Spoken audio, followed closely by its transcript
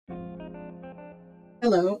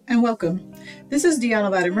Hello and welcome. This is Deanna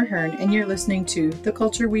Latimer Hearn, and you're listening to The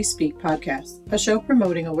Culture We Speak podcast, a show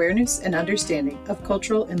promoting awareness and understanding of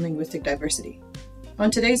cultural and linguistic diversity. On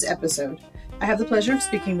today's episode, I have the pleasure of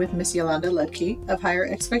speaking with Ms. Yolanda Ludke of Higher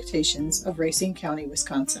Expectations of Racine County,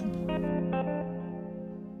 Wisconsin.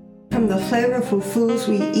 From the flavorful foods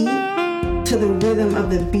we eat to the rhythm of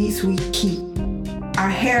the beats we keep, our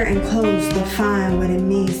hair and clothes define what it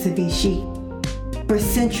means to be chic. For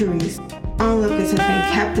centuries, onlookers have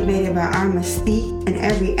been captivated by our mystique and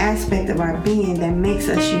every aspect of our being that makes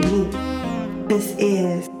us unique. This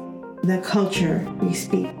is The Culture We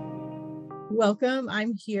Speak. Welcome.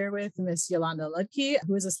 I'm here with Ms. Yolanda Ludke,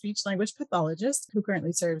 who is a speech-language pathologist who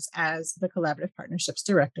currently serves as the Collaborative Partnerships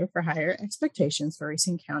Director for Higher Expectations for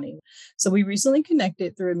Racine County. So we recently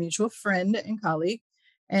connected through a mutual friend and colleague.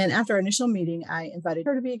 And after our initial meeting, I invited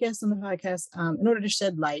her to be a guest on the podcast in order to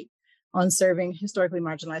shed light on serving historically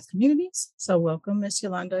marginalized communities. So welcome, Ms.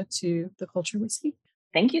 Yolanda, to The Culture We Speak.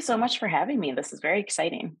 Thank you so much for having me. This is very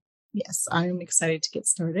exciting. Yes, I'm excited to get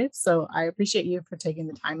started. So I appreciate you for taking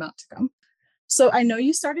the time out to come. So I know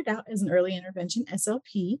you started out as an early intervention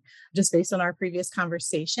SLP, just based on our previous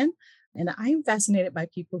conversation. And I'm fascinated by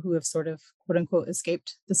people who have sort of, quote unquote,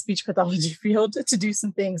 escaped the speech pathology field to do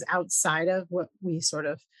some things outside of what we sort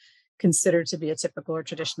of consider to be a typical or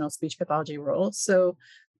traditional speech pathology role. So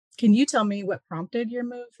can you tell me what prompted your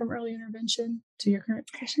move from early intervention to your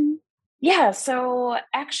current position? Yeah, so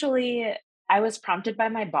actually, I was prompted by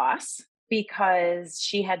my boss because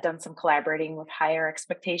she had done some collaborating with Higher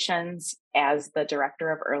Expectations as the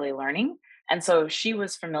director of early learning. And so she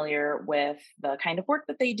was familiar with the kind of work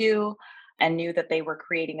that they do and knew that they were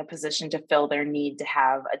creating a position to fill their need to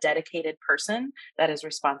have a dedicated person that is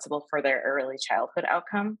responsible for their early childhood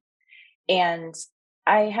outcome. And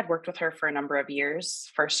I had worked with her for a number of years.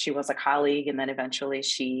 First, she was a colleague, and then eventually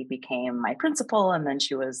she became my principal, and then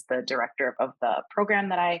she was the director of the program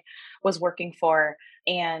that I was working for.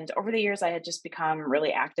 And over the years, I had just become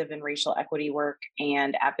really active in racial equity work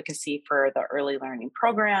and advocacy for the early learning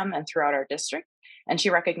program and throughout our district. And she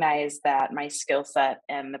recognized that my skill set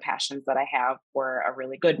and the passions that I have were a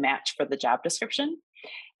really good match for the job description.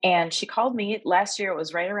 And she called me last year. It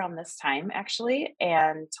was right around this time, actually,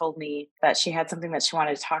 and told me that she had something that she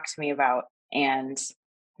wanted to talk to me about. And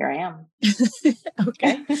here I am.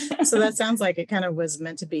 Okay. So that sounds like it kind of was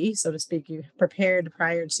meant to be, so to speak. You prepared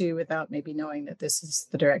prior to without maybe knowing that this is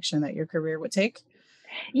the direction that your career would take.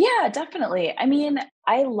 Yeah, definitely. I mean,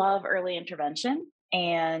 I love early intervention.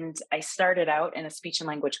 And I started out in a speech and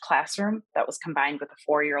language classroom that was combined with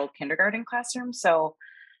a 4-year-old kindergarten classroom. So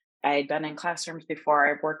I'd been in classrooms before.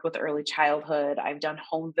 I've worked with early childhood. I've done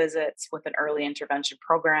home visits with an early intervention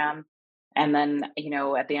program. And then,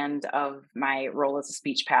 at the end of my role as a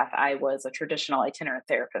speech path, I was a traditional itinerant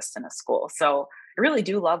therapist in a school. So I really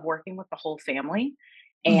do love working with the whole family.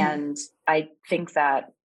 And I think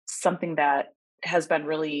that something that has been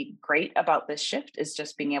really great about this shift is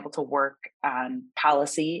just being able to work on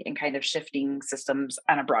policy and kind of shifting systems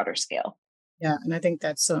on a broader scale. Yeah, and I think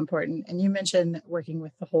that's so important. And you mentioned working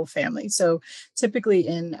with the whole family. So typically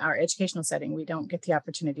in our educational setting, we don't get the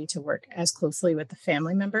opportunity to work as closely with the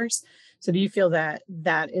family members. So do you feel that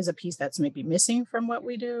that is a piece that's maybe missing from what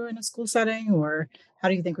we do in a school setting? Or how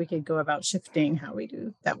do you think we could go about shifting how we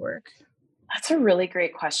do that work? That's a really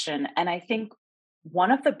great question. And I think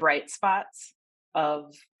one of the bright spots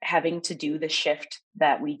of having to do the shift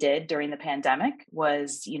that we did during the pandemic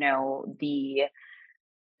was, the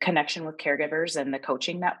connection with caregivers and the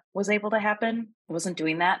coaching that was able to happen. I wasn't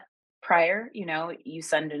doing that prior. You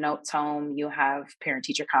send notes home, you have parent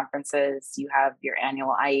teacher conferences, you have your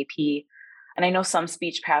annual IEP. And I know some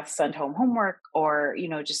speech paths send home homework or,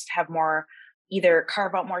 just have more, either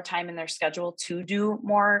carve out more time in their schedule to do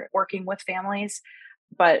more working with families.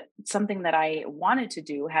 But something that I wanted to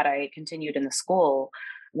do had I continued in the school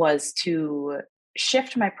was to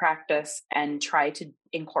shift my practice and try to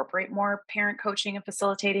incorporate more parent coaching and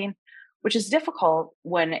facilitating, which is difficult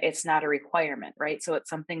when it's not a requirement, right? So it's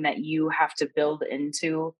something that you have to build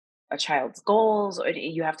into a child's goals, or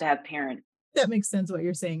you have to have parent. That makes sense what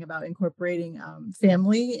you're saying about incorporating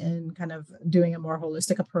family and kind of doing a more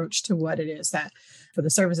holistic approach to what it is that for the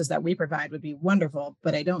services that we provide would be wonderful.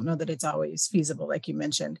 But I don't know that it's always feasible, like you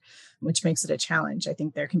mentioned, which makes it a challenge. I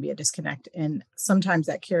think there can be a disconnect. And sometimes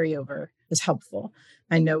that carryover is helpful.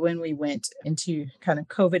 I know when we went into kind of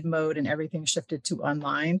COVID mode and everything shifted to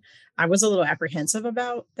online, I was a little apprehensive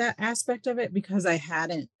about that aspect of it because I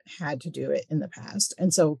hadn't had to do it in the past.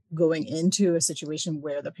 And so going into a situation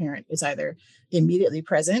where the parent is either immediately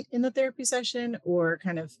present in the therapy session or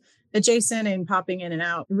kind of adjacent and popping in and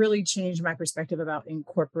out really changed my perspective about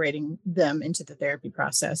incorporating them into the therapy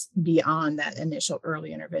process beyond that initial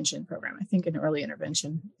early intervention program. I think in early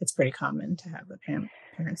intervention, it's pretty common to have the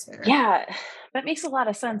parents there. Yeah, that makes a lot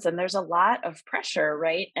of sense. And there's a lot of pressure,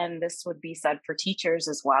 right? And this would be said for teachers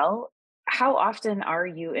as well. How often are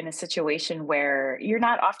you in a situation where you're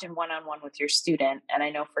not often one on one with your student? And I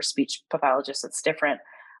know for speech pathologists, it's different,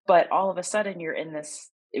 but all of a sudden you're in this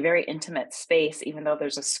very intimate space, even though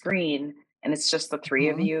there's a screen and it's just the three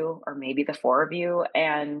of Mhm. you or maybe the four of you.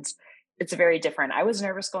 And it's very different. I was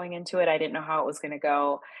nervous going into it. I didn't know how it was going to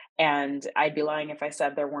go. And I'd be lying if I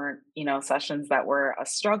said there weren't, sessions that were a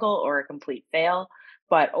struggle or a complete fail.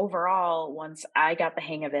 But overall, once I got the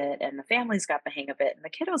hang of it and the families got the hang of it and the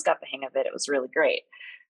kiddos got the hang of it was really great.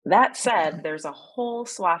 That Yeah, said, there's a whole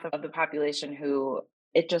swath of the population who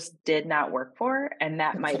it just did not work for. And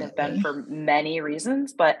that might have been definitely. for many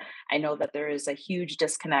reasons, but I know that there is a huge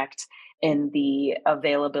disconnect in the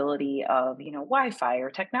availability of, Wi-Fi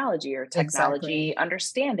or technology Exactly.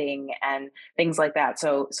 understanding and things like that.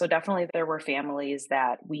 So definitely there were families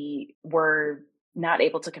that we were not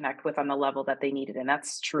able to connect with on the level that they needed. And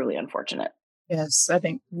that's truly unfortunate. Yes, I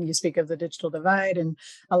think you speak of the digital divide and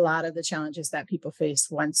a lot of the challenges that people face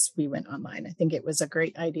once we went online. I think it was a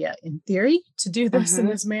great idea in theory to do this in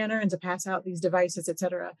Hmm. this manner and to pass out these devices, et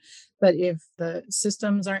cetera. But if the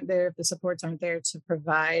systems aren't there, if the supports aren't there to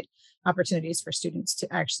provide opportunities for students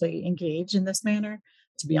to actually engage in this manner,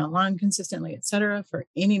 to be online consistently, et cetera, for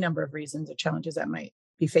any number of reasons or challenges that might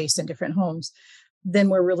be faced in different homes, then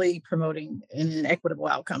we're really promoting an equitable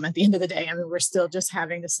outcome at the end of the day. I mean, we're still just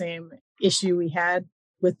having the same issue we had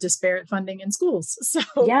with disparate funding in schools.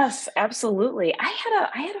 So, Yes, absolutely.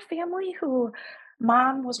 I had a family who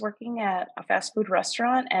mom was working at a fast food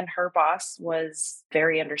restaurant and her boss was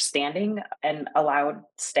very understanding and allowed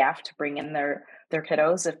staff to bring in their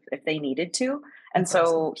kiddos if they needed to. And that's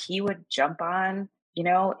awesome. so he would jump on,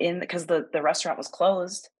 in because the restaurant was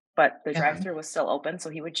closed, but the Yeah. drive-through was still open. So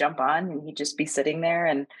he would jump on and he'd just be sitting there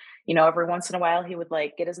and every once in a while he would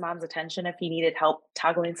like get his mom's attention if he needed help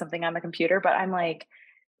toggling something on the computer. But I'm like,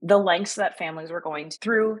 the lengths that families were going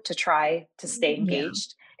through to try to stay Yeah.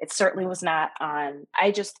 engaged. It certainly was not on.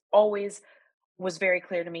 I just always was very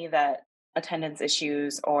clear to me that attendance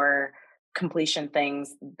issues or completion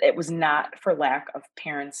things, it was not for lack of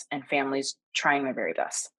parents and families trying their very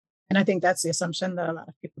best. And I think that's the assumption that a lot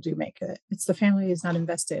of people do make. It's the family is not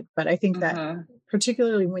invested. But I think that Hmm.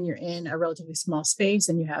 particularly when you're in a relatively small space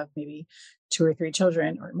and you have maybe two or three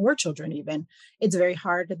children or more children, even, it's very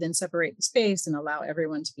hard to then separate the space and allow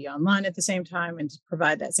everyone to be online at the same time and to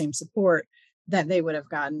provide that same support that they would have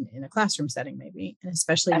gotten in a classroom setting, maybe. And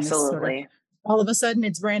especially in this sort of Absolutely. all of a sudden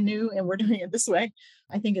it's brand new and we're doing it this way.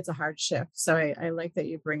 I think it's a hard shift. So I like that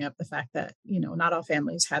you bring up the fact that, not all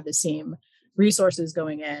families had the same resources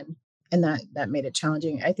going in and that made it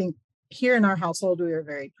challenging. I think here in our household we were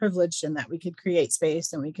very privileged in that we could create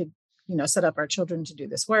space and we could set up our children to do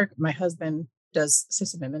this work. My husband does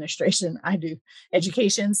system administration, I do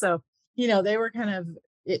education, so they were kind of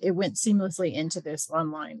it went seamlessly into this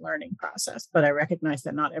online learning process, but I recognize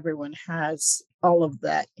that not everyone has all of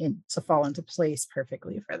that in to fall into place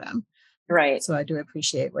perfectly for them. Right. So I do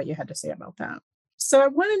appreciate what you had to say about that. So I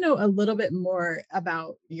want to know a little bit more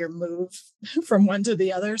about your move from one to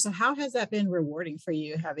the other. So how has that been rewarding for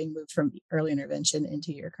you having moved from early intervention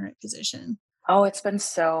into your current position? Oh, it's been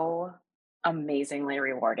so amazingly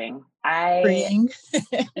rewarding. I Freeing.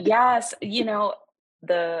 Yes,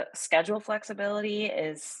 the schedule flexibility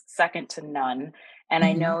is second to none. And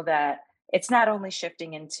I Mhm. know that it's not only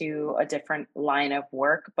shifting into a different line of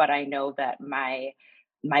work, but I know that my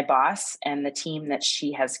boss and the team that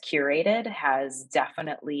she has curated has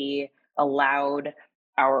definitely allowed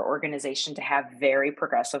our organization to have very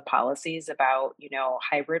progressive policies about,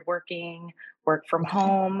 hybrid working, work from Okay.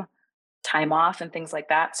 home, time off and things like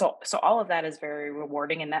that. So all of that is very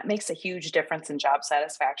rewarding and that makes a huge difference in job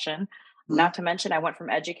satisfaction. Mhm. Not to mention I went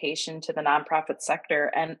from education to the nonprofit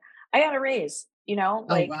sector and I got a raise, Oh,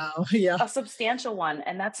 like wow. Yeah. a substantial one.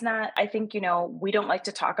 And that's not, I think, we don't like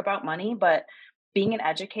to talk about money, but being an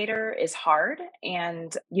educator is hard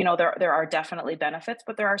and there are definitely benefits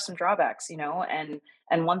but there are some drawbacks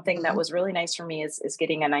and one thing that Mhm. was really nice for me is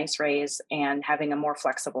getting a nice raise and having a more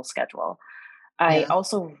flexible schedule. I Yeah.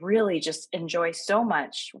 also really just enjoy so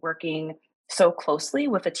much working so closely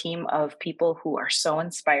with a team of people who are so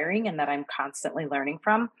inspiring and that I'm constantly learning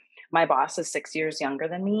from. My boss is 6 years younger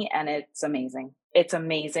than me, and it's amazing. It's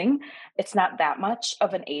amazing. It's not that much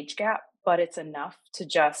of an age gap, but it's enough to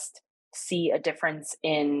just see a difference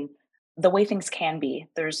in the way things can be.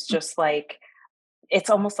 There's just like, it's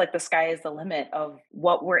almost like the sky is the limit of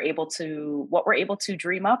what we're able to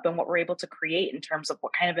dream up and what we're able to create in terms of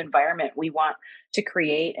what kind of environment we want to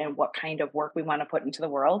create and what kind of work we want to put into the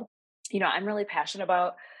world. I'm really passionate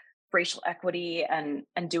about racial equity and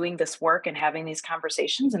doing this work and having these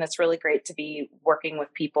conversations, and it's really great to be working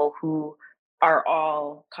with people who are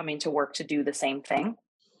all coming to work to do the same thing.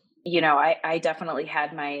 I definitely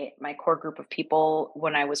had my core group of people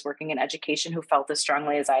when I was working in education who felt as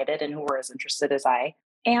strongly as I did and who were as interested as I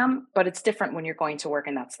am. But it's different when you're going to work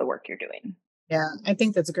and that's the work you're doing. Yeah, I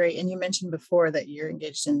think that's great. And you mentioned before that you're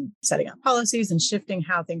engaged in setting up policies and shifting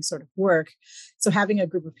how things sort of work. So having a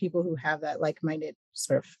group of people who have that like-minded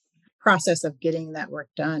sort of process of getting that work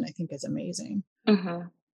done, I think is amazing. Hmm.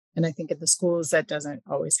 And I think at the schools that doesn't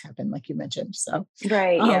always happen, like you mentioned. So,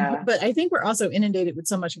 Right. Yeah. but I think we're also inundated with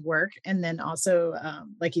so much work. And then also,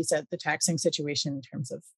 like you said, the taxing situation in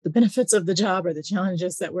terms of the benefits of the job or the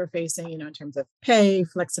challenges that we're facing, in terms of pay,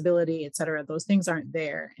 flexibility, et cetera, those things aren't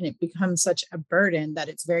there. And it becomes such a burden that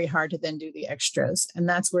it's very hard to then do the extras. And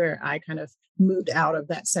that's where I kind of moved out of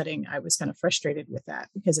that setting. I was kind of frustrated with that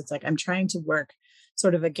because it's like I'm trying to work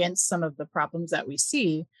sort of against some of the problems that we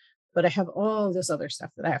see, but I have all this other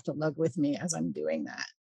stuff that I have to lug with me as I'm doing that.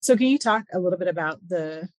 So can you talk a little bit about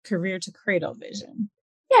the career to cradle vision?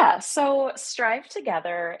 Yeah. So Strive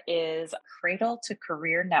Together is a cradle to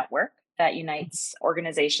career network that unites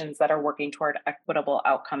organizations that are working toward equitable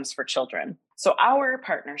outcomes for children. So our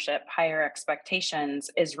partnership, Higher Expectations,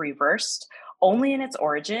 is reversed only in its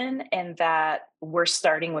origin, and that we're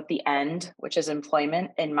starting with the end, which is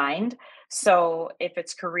employment, in mind. So if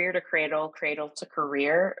it's career to cradle, cradle to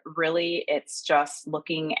career, really it's just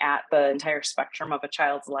looking at the entire spectrum of a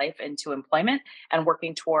child's life into employment and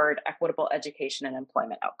working toward equitable education and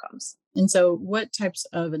employment outcomes. And so what types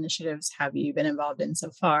of initiatives have you been involved in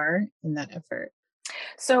so far in that effort?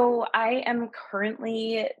 So I am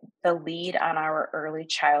currently the lead on our early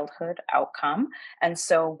childhood outcome. And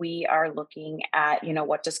so we are looking at,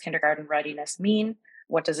 what does kindergarten readiness mean?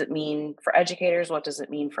 What does it mean for educators? What does it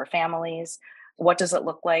mean for families? What does it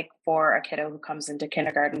look like for a kiddo who comes into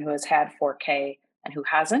kindergarten who has had 4K and who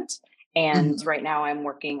hasn't? And Mhm. right now I'm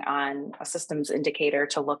working on a systems indicator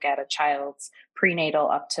to look at a child's prenatal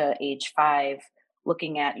up to age 5,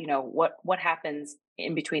 looking at, what happens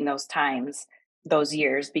in between those times, those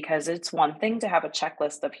years, because it's one thing to have a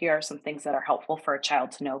checklist of here are some things that are helpful for a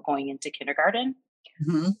child to know going into kindergarten.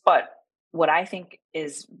 Mhm. But what I think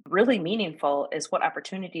is really meaningful is what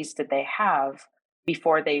opportunities did they have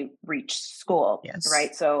before they reached school, Yes.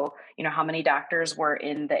 right? So, how many doctors were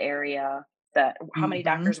in the area, how many Mhm.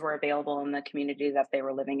 doctors were available in the community that they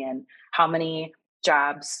were living in? How many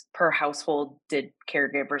jobs per household did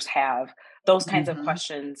caregivers have? Those kinds of Mhm.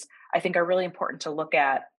 questions I think are really important to look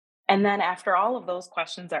at. And then after all of those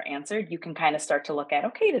questions are answered, you can kind of start to look at,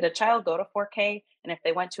 okay, did a child go to 4K? And if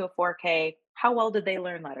they went to a 4K, how well did they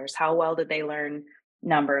learn letters? How well did they learn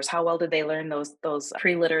numbers? How well did they learn those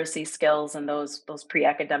pre-literacy skills and those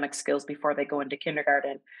pre-academic skills before they go into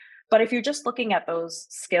kindergarten? But if you're just looking at those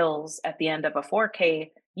skills at the end of a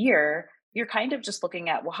 4K year, you're kind of just looking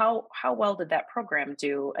at, well, how well did that program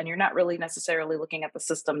do? And you're not really necessarily looking at the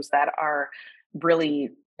systems that are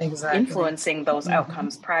really Exactly. influencing those Mhm.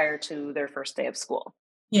 outcomes prior to their first day of school.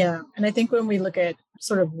 Yeah. And I think when we look at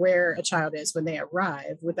sort of where a child is when they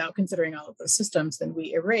arrive without considering all of the systems, then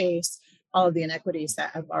we erase all of the inequities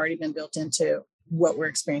that have already been built into what we're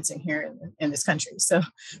experiencing here in this country. So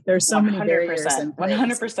there's so many barriers 100%. in place.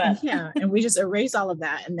 100%. Yeah. And we just erase all of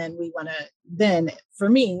that. And then we want to, then for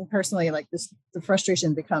me personally, like this, the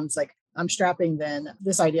frustration becomes like I'm strapping then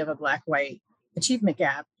this idea of a black white achievement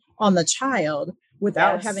gap on the child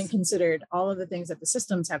without having Yes. considered all of the things that the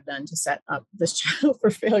systems have done to set up this child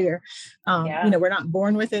for failure. Yeah. We're not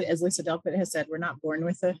born with it, as Lisa Delpit has said, we're not born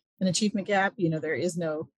with an achievement gap. There is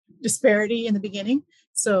no disparity in the beginning.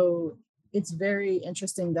 So it's very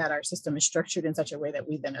interesting that our system is structured in such a way that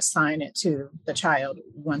we then assign it to the child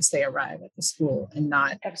once they arrive at the school and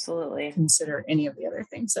not Absolutely. consider any of the other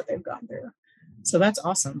things that they've gone through. So that's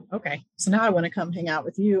awesome. Okay. So now I want to come hang out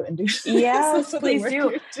with you and do some Yes, of the please work do. you're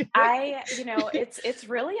doing. It's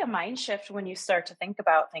really a mind shift when you start to think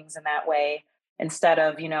about things in that way instead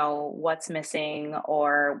of, what's missing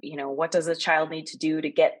or, what does a child need to do to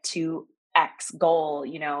get to X goal,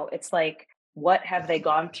 it's like what have they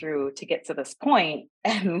gone through to get to this point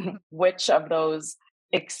and which of those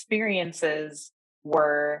experiences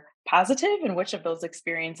were positive and which of those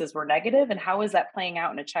experiences were negative, and how is that playing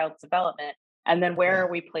out in a child's development? And then where Yeah.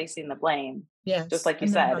 are we placing the blame? Just Yes. like you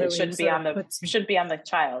And then how said, do it we shouldn't be sort on of the put some, shouldn't be on the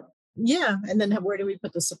child. yeah. And then where do we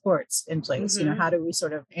put the supports in place? Hmm. How do we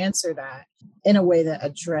sort of answer that in a way that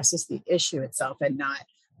addresses the issue itself and not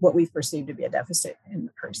what we perceive to be a deficit in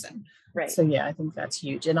the person? Right. So yeah, I think that's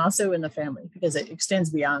huge. And also in the family, because it extends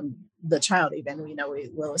beyond the child. Even we know we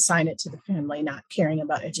will assign it to the family, not caring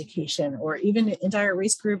about education or even entire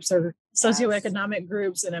race groups or Yes. socioeconomic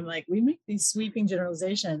groups. And I'm like, we make these sweeping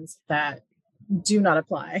generalizations that do not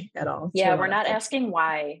apply at all to a Yeah, we're lot of not folks. asking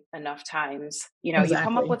why enough times. You come up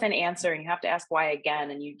Exactly. with an answer and you have to ask why again,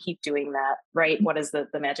 and you keep doing that, right? What is the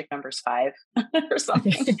magic number's 5 or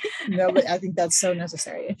something? No, but I think that's so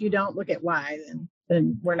necessary. If you don't look at why,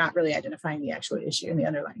 then we're not really identifying the actual issue and the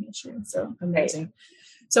underlying issue. So Right. amazing.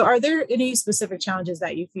 So are there any specific challenges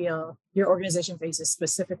that you feel your organization faces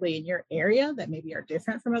specifically in your area that maybe are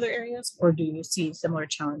different from other areas? Or do you see similar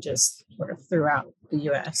challenges sort of throughout the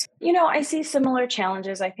US? I see similar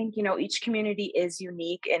challenges. I think, each community is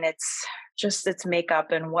unique in its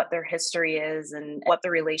makeup and what their history is and what the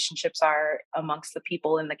relationships are amongst the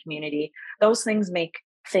people in the community. Those things make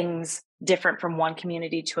things different from one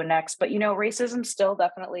community to the next. But, racism still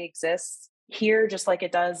definitely exists here, just like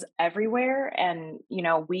it does everywhere. And,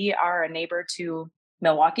 we are a neighbor to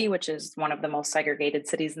Milwaukee, which is one of the most segregated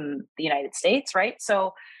cities in the United States, right?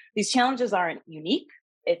 So these challenges aren't unique.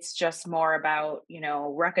 It's just more about,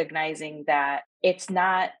 recognizing that it's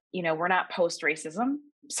not, we're not post racism.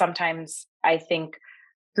 Sometimes I think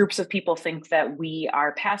groups of people think that we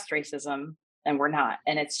are past racism and we're not.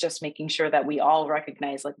 And it's just making sure that we all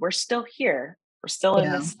recognize like we're still here. We're still in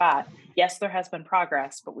Yeah. this spot. Yes, there has been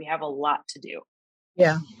progress, but we have a lot to do.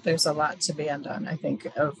 Yeah, there's a lot to be undone, I think,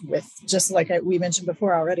 of with just like we mentioned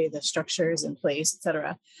before already, the structures in place, et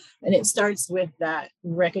cetera. And it starts with that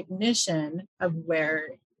recognition of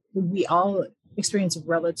where we all experience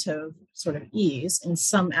relative sort of ease in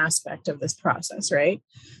some aspect of this process, right?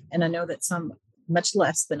 And I know that some much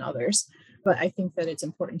less than others. But I think that it's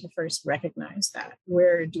important to first recognize that.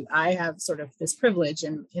 Where do I have sort of this privilege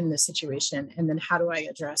in this situation? And then how do I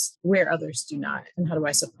address where others do not? And how do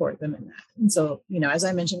I support them in that? And so, as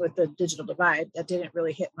I mentioned with the digital divide, that didn't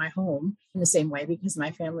really hit my home in the same way because my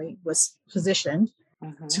family was positioned to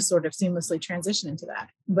Hmm. sort of seamlessly transition into that.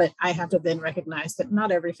 But I have to then recognize that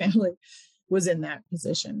not every family was in that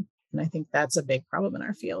position. And I think that's a big problem in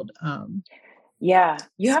our field. Yeah,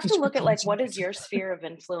 you have to Speech look at like pathology. what is your sphere of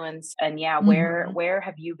influence, and yeah, where Mhm. where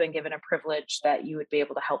have you been given a privilege that you would be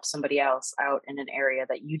able to help somebody else out in an area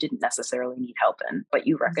that you didn't necessarily need help in, but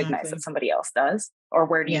you recognize that Exactly. somebody else does? Or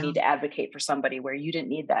where do you Yeah. need to advocate for somebody where you didn't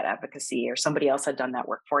need that advocacy or somebody else had done that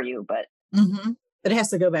work for you? But Mhm. But it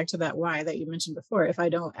has to go back to that why that you mentioned before. If I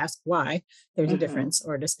don't ask why there's a mhm, difference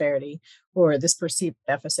or disparity or this perceived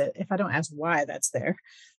deficit, if I don't ask why that's there,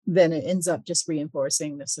 then it ends up just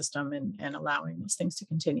reinforcing the system and allowing these things to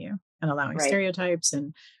continue and allowing right. stereotypes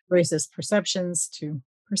and racist perceptions to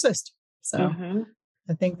persist. So Hmm.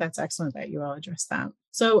 I think that's excellent that you all addressed that.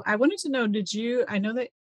 So I wanted to know, I know that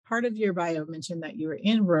part of your bio mentioned that you were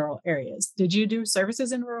in rural areas. Did you do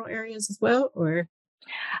services in rural areas as well? Or,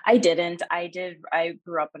 I didn't. I did. I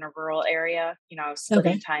grew up in a rural area. I was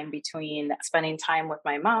splitting okay, time between spending time with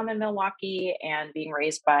my mom in Milwaukee and being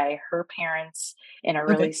raised by her parents in a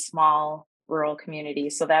okay. really small rural community.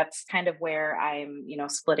 So that's kind of where I'm,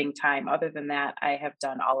 splitting time. Other than that, I have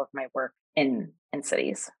done all of my work in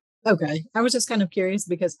cities. Okay. I was just kind of curious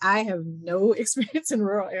because I have no experience in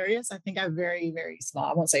rural areas. I think I'm very, very small.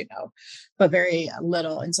 I won't say no, but very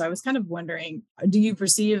little. And so I was kind of wondering, do you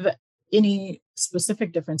perceive any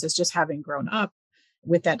specific differences just having grown up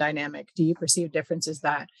with that dynamic? Do you perceive differences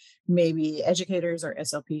that maybe educators or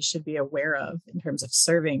SLPs should be aware of in terms of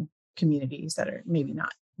serving communities that are maybe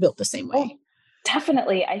not built the same Oh, way?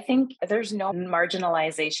 definitely. I think there's no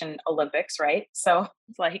marginalization Olympics, right? So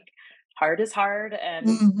it's like hard is hard. And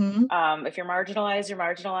Hmm. if you're marginalized, you're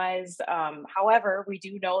marginalized. However, we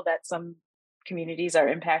do know that some communities are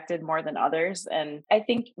impacted more than others. And I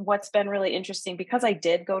think what's been really interesting, because I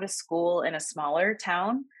did go to school in a smaller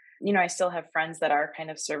town, I still have friends that are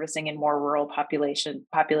kind of servicing in more rural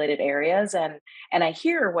populated areas. And I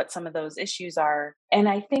hear what some of those issues are. And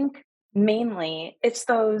I think mainly it's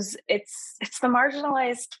the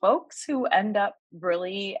marginalized folks who end up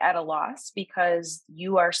really at a loss because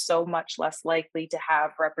you are so much less likely to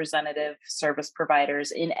have representative service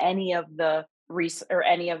providers in any of the or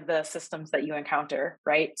any of the systems that you encounter,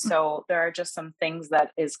 right? So there are just some things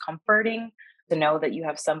that is comforting to know that you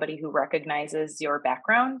have somebody who recognizes your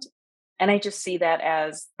background And I just see that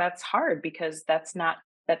as that's hard because that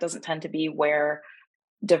doesn't tend to be where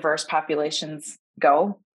diverse populations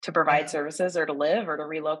go to provide Yeah. services or to live or to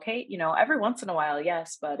relocate. Every once in a while,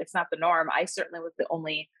 yes, but it's not the norm. I certainly was the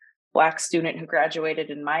only Black student who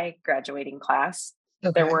graduated in my graduating class.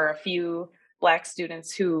 There Okay. were a few Black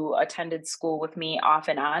students who attended school with me off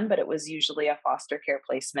and on, but it was usually a foster care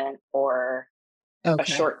placement or a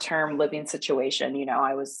Okay. short-term living situation.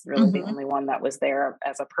 I was really the Hmm. only one that was there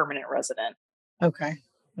as a permanent resident. Okay.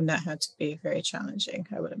 And that had to be very challenging,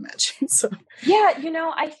 I would imagine. So, Yeah,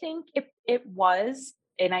 I think it was,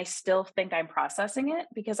 and I still think I'm processing it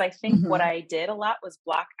because I think what mhm, I did a lot was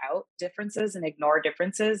block out differences and ignore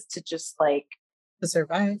differences to just like to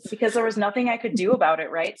survive. because there was nothing I could do about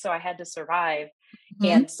it, right? So I had to survive. Mhm.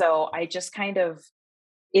 And so I just kind of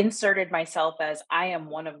inserted myself as I am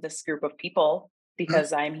one of this group of people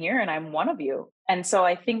because I'm here and I'm one of you. And so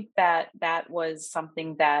I think that that was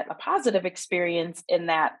something that a positive experience in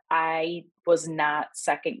that I was not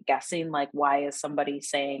second guessing, like, why is somebody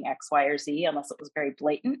saying X, Y, or Z, unless it was very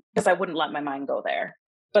blatant, because I wouldn't let my mind go there.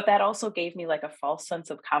 But that also gave me like a false sense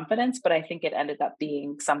of confidence. But I think it ended up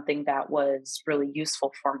being something that was really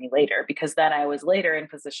useful for me later, because then I was later in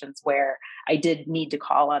positions where I did need to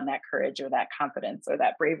call on that courage or that confidence or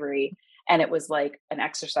that bravery. And it was like an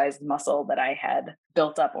exercised muscle that I had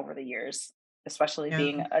built up over the years, especially Yeah,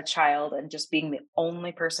 being a child and just being the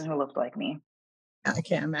only person who looked like me. I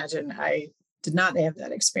can't imagine. I did not have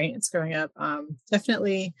that experience growing up.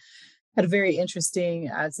 Definitely had a very interesting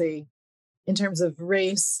in terms of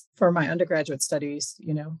race for my undergraduate studies,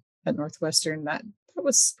 at Northwestern, that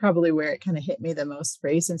was probably where it kind of hit me the most.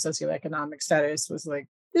 Race and socioeconomic status was like,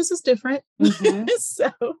 this is different. Hmm. so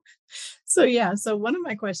so yeah. So one of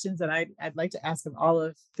my questions that I'd like to ask of all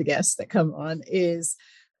of the guests that come on is,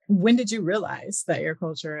 when did you realize that your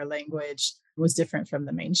culture or language was different from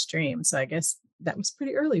the mainstream? So I guess that was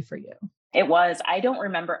pretty early for you. It was. I don't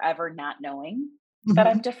remember ever not knowing that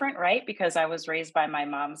I'm Hmm. different, right? Because I was raised by my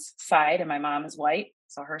mom's side and my mom is white.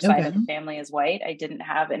 So her side Okay. of the family is white. I didn't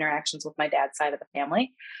have interactions with my dad's side of the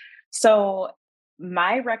family. So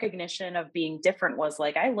my recognition of being different was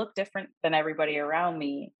like I look different than everybody around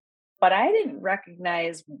me, but I didn't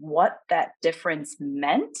recognize what that difference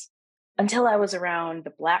meant until I was around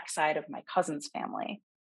the Black side of my cousin's family,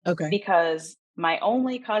 Okay. because my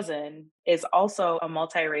only cousin is also a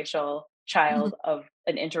multiracial Mhm. child of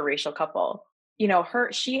an interracial couple.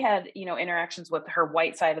 She had, interactions with her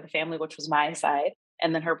white side of the family, which was my side,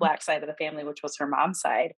 and then her Black side of the family, which was her mom's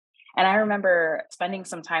side. And I remember spending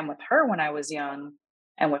some time with her when I was young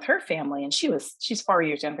and with her family. And she's 4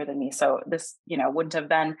 years younger than me. So this, wouldn't have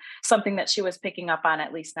been something that she was picking up on,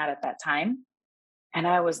 at least not at that time. And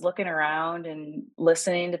I was looking around and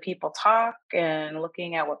listening to people talk and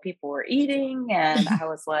looking at what people were eating. And I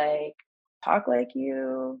was like, talk like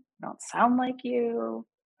you, don't sound like you,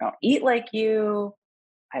 don't eat like you,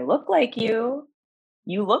 I look like you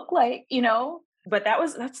look like, but that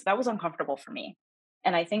was uncomfortable for me.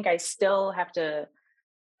 And I think I still have to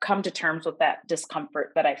come to terms with that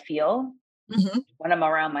discomfort that I feel Mhm. when I'm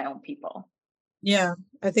around my own people. Yeah,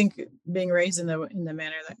 I think being raised in the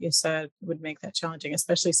manner that you said would make that challenging,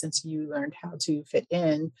 especially since you learned how to fit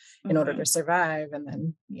in order to Hmm. survive. And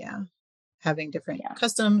then, yeah, having different Yeah.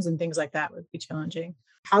 customs and things like that would be challenging.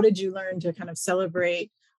 How did you learn to kind of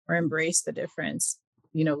celebrate or embrace the difference,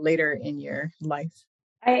 later in your life?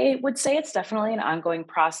 I would say it's definitely an ongoing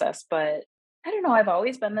process, but I don't know. I've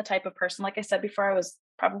always been the type of person, like I said before, I was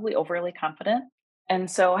probably overly confident. And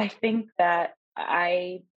so I think that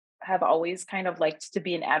I have always kind of liked to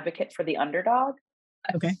be an advocate for the underdog.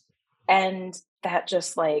 Okay. And that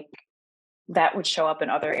just like, that would show up in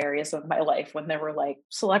other areas of my life when there were like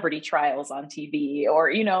celebrity trials on TV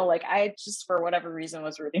or, like I just, for whatever reason,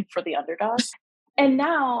 was rooting for the underdog. And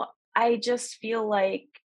now I just feel like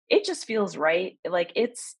it just feels right. Like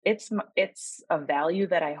it's a value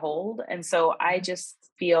that I hold, and so I just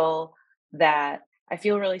feel that I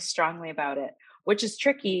feel really strongly about it, which is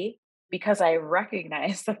tricky because I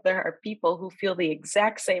recognize that there are people who feel the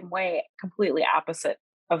exact same way, completely opposite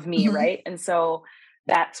of me, Mhm. right? And so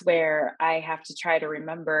that's where I have to try to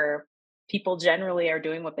remember people generally are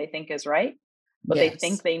doing what they think is right, what they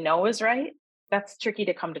think Yes. they know is right. That's tricky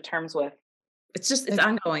to come to terms with. It's I,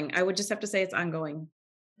 ongoing. I would just have to say it's ongoing.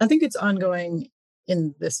 I think it's ongoing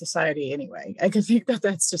in this society anyway. I can think that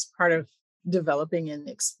that's just part of developing and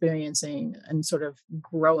experiencing and sort of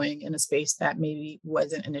growing in a space that maybe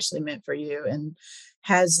wasn't initially meant for you, and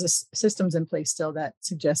has this systems in place still that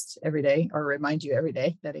suggest every day or remind you every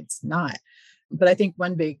day that it's not. But I think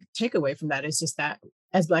one big takeaway from that is just that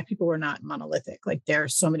as Black people, we're not monolithic. Like, there are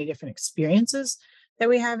so many different experiences that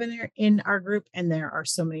we have in our group. And there are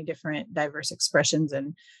so many different diverse expressions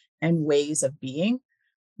and ways of being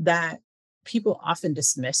that people often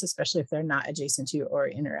dismiss, especially if they're not adjacent to or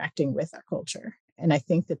interacting with our culture. And I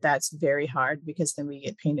think that that's very hard, because then we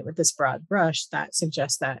get painted with this broad brush that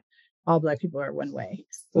suggests that all Black people are one way,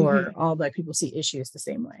 or all Black people see issues the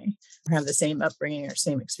same way, or have the same upbringing or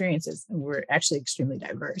same experiences. And we're actually extremely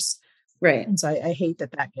diverse. Right. And so I hate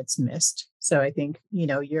that gets missed. So I think,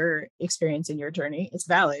 your experience and your journey is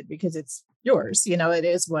valid because it's yours. It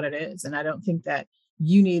is what it is. And I don't think that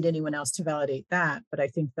you need anyone else to validate that. But I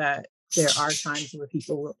think that there are times where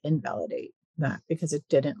people will invalidate that because it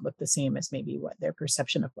didn't look the same as maybe what their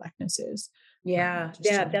perception of Blackness is. Yeah.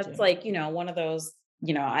 That's like, one of those,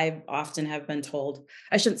 I often have been told,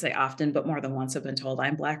 I shouldn't say often, but more than once have been told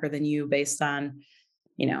I'm Blacker than you based on,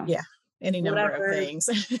 any number of things,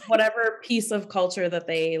 whatever piece of culture that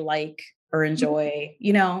they like or enjoy,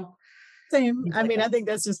 Same. I mean, I think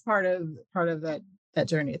that's just part of that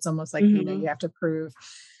journey. It's almost like, you have to prove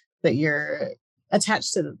that you're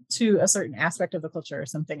attached to a certain aspect of the culture or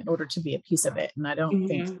something in order to be a piece of it. And I don't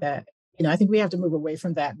think that, I think we have to move away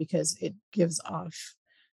from that because it gives off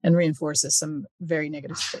and reinforces some very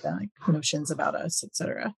negative notions about us, et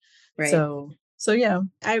cetera. Right. So yeah,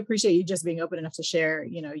 I appreciate you just being open enough to share,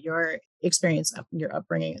 your experience, your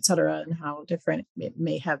upbringing, et cetera, and how different it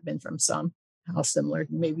may have been from some, how similar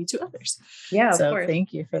maybe to others. Yeah. So of course.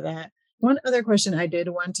 Thank you for that. One other question I did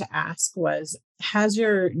want to ask was, has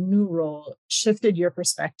your new role shifted your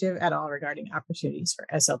perspective at all regarding opportunities for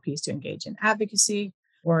SLPs to engage in advocacy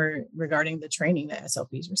or regarding the training that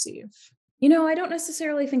SLPs receive? I don't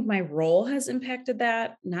necessarily think my role has impacted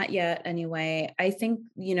that. Not yet, anyway. I think,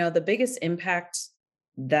 the biggest impact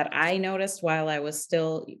that I noticed while I was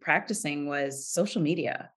still practicing was social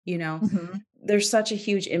media. There's such a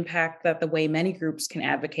huge impact that the way many groups can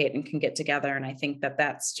advocate and can get together. And I think that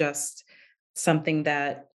that's just something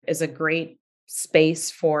that is a great space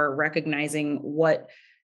for recognizing what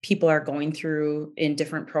people are going through in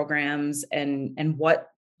different programs and what,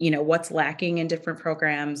 what's lacking in different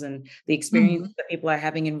programs and the experience that people are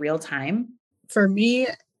having in real time. For me,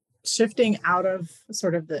 shifting out of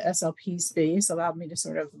sort of the SLP space allowed me to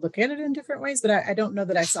sort of look at it in different ways, but I don't know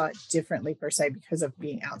that I saw it differently per se because of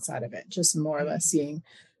being outside of it, just more or less seeing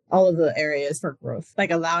all of the areas for growth,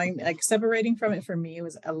 separating from it for me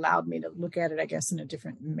was allowed me to look at it, I guess, in a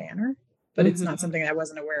different manner, but it's not something I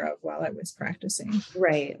wasn't aware of while I was practicing.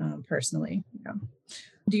 Right. Personally. Yeah.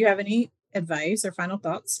 Do you have any advice or final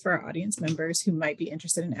thoughts for our audience members who might be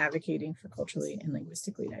interested in advocating for culturally and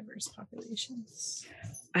linguistically diverse populations?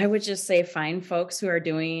 I would just say find folks who are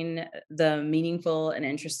doing the meaningful and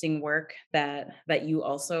interesting work that you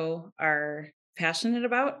also are passionate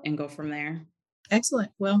about and go from there.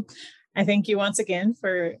 Excellent. Well, I thank you once again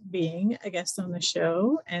for being a guest on the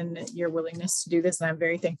show and your willingness to do this. And I'm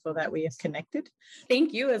very thankful that we have connected.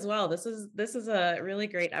 Thank you as well. This is a really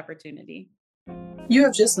great opportunity. You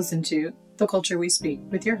have just listened to The Culture We Speak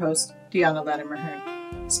with your host, Deanna Latimer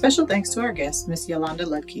Hearn. Special thanks to our guest, Miss Yolanda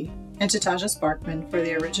Ludke, and to Taja Sparkman for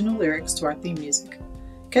the original lyrics to our theme music.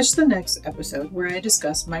 Catch the next episode where I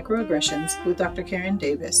discuss microaggressions with Dr. Karen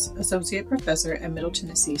Davis, Associate Professor at Middle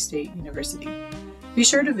Tennessee State University. Be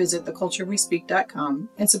sure to visit theculturewespeak.com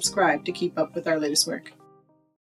and subscribe to keep up with our latest work.